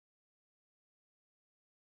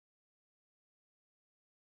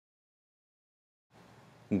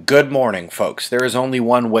Good morning, folks. There is only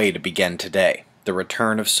one way to begin today: the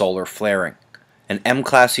return of solar flaring. An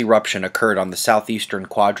M-class eruption occurred on the southeastern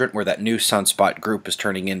quadrant where that new sunspot group is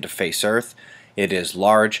turning in to face Earth. It is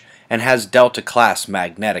large and has delta-class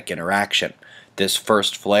magnetic interaction. This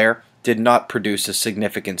first flare did not produce a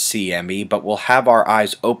significant CME, but will have our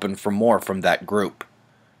eyes open for more from that group.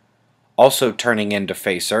 Also turning in to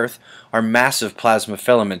face Earth are massive plasma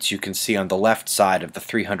filaments you can see on the left side of the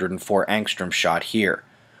 304 angstrom shot here.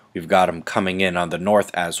 We've got them coming in on the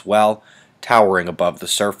north as well, towering above the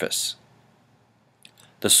surface.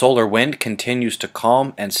 The solar wind continues to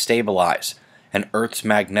calm and stabilize, and Earth's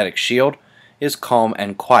magnetic shield is calm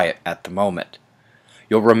and quiet at the moment.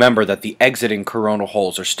 You'll remember that the exiting coronal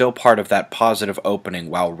holes are still part of that positive opening,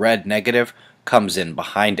 while red negative comes in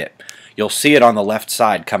behind it. You'll see it on the left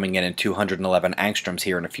side coming in 211 angstroms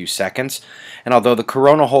here in a few seconds, and although the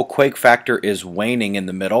coronal hole quake factor is waning in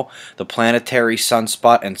the middle, the planetary,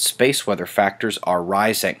 sunspot, and space weather factors are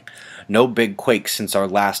rising. No big quakes since our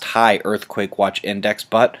last high earthquake watch index,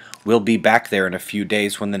 but we'll be back there in a few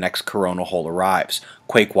days when the next coronal hole arrives.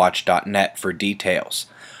 QuakeWatch.net for details.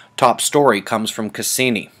 Top story comes from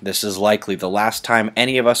Cassini. This is likely the last time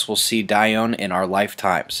any of us will see Dione in our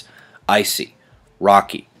lifetimes. Icy,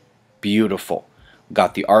 rocky, beautiful.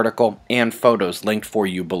 Got the article and photos linked for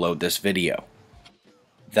you below this video.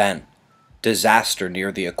 Then, disaster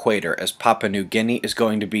near the equator as Papua New Guinea is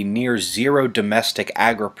going to be near zero domestic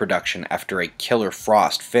agri-production after a killer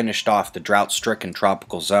frost finished off the drought-stricken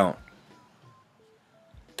tropical zone.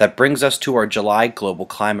 That brings us to our July Global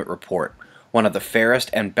Climate Report, one of the fairest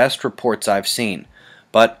and best reports I've seen,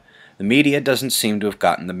 but the media doesn't seem to have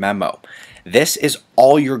gotten the memo. This is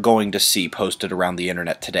all you're going to see posted around the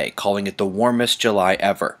internet today, calling it the warmest July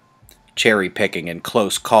ever. Cherry picking and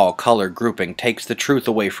close call color grouping takes the truth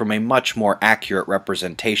away from a much more accurate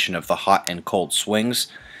representation of the hot and cold swings,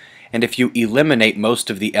 and if you eliminate most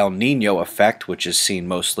of the El Nino effect, which is seen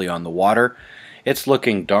mostly on the water, it's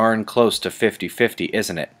looking darn close to 50-50,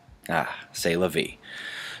 isn't it? C'est la vie.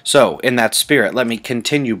 So, in that spirit, let me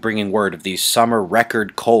continue bringing word of these summer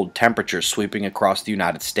record cold temperatures sweeping across the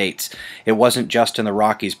United States. It wasn't just in the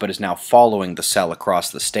Rockies, but is now following the cell across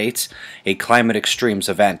the states, a climate extremes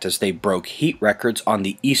event as they broke heat records on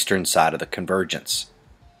the eastern side of the convergence.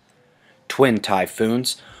 Twin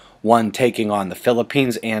typhoons, one taking on the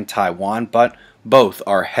Philippines and Taiwan, but both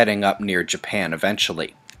are heading up near Japan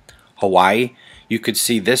eventually. Hawaii, you could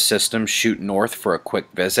see this system shoot north for a quick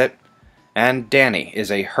visit. And Danny is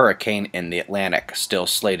a hurricane in the Atlantic, still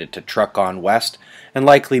slated to truck on west and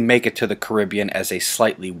likely make it to the Caribbean as a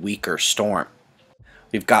slightly weaker storm.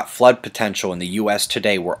 We've got flood potential in the U.S.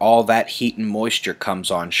 today where all that heat and moisture comes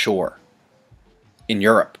on shore. In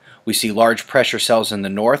Europe, we see large pressure cells in the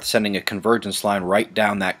north sending a convergence line right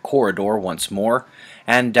down that corridor once more,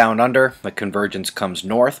 and down under, the convergence comes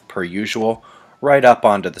north, per usual, right up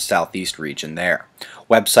onto the southeast region there.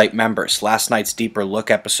 Website members, last night's Deeper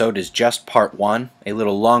Look episode is just part 1. A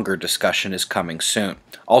little longer discussion is coming soon.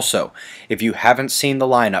 Also, if you haven't seen the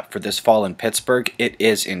lineup for this fall in Pittsburgh, it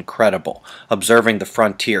is incredible. Observing the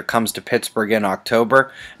Frontier comes to Pittsburgh in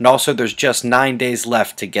October, and also there's just 9 days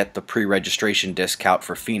left to get the pre-registration discount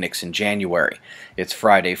for Phoenix in January. It's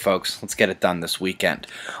Friday, folks. Let's get it done this weekend.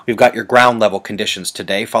 We've got your ground level conditions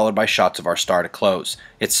today, followed by shots of our star to close.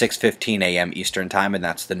 It's 6:15 a.m. Eastern Time, and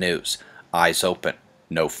that's the news. Eyes open.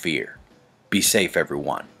 No fear. Be safe,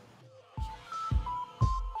 everyone.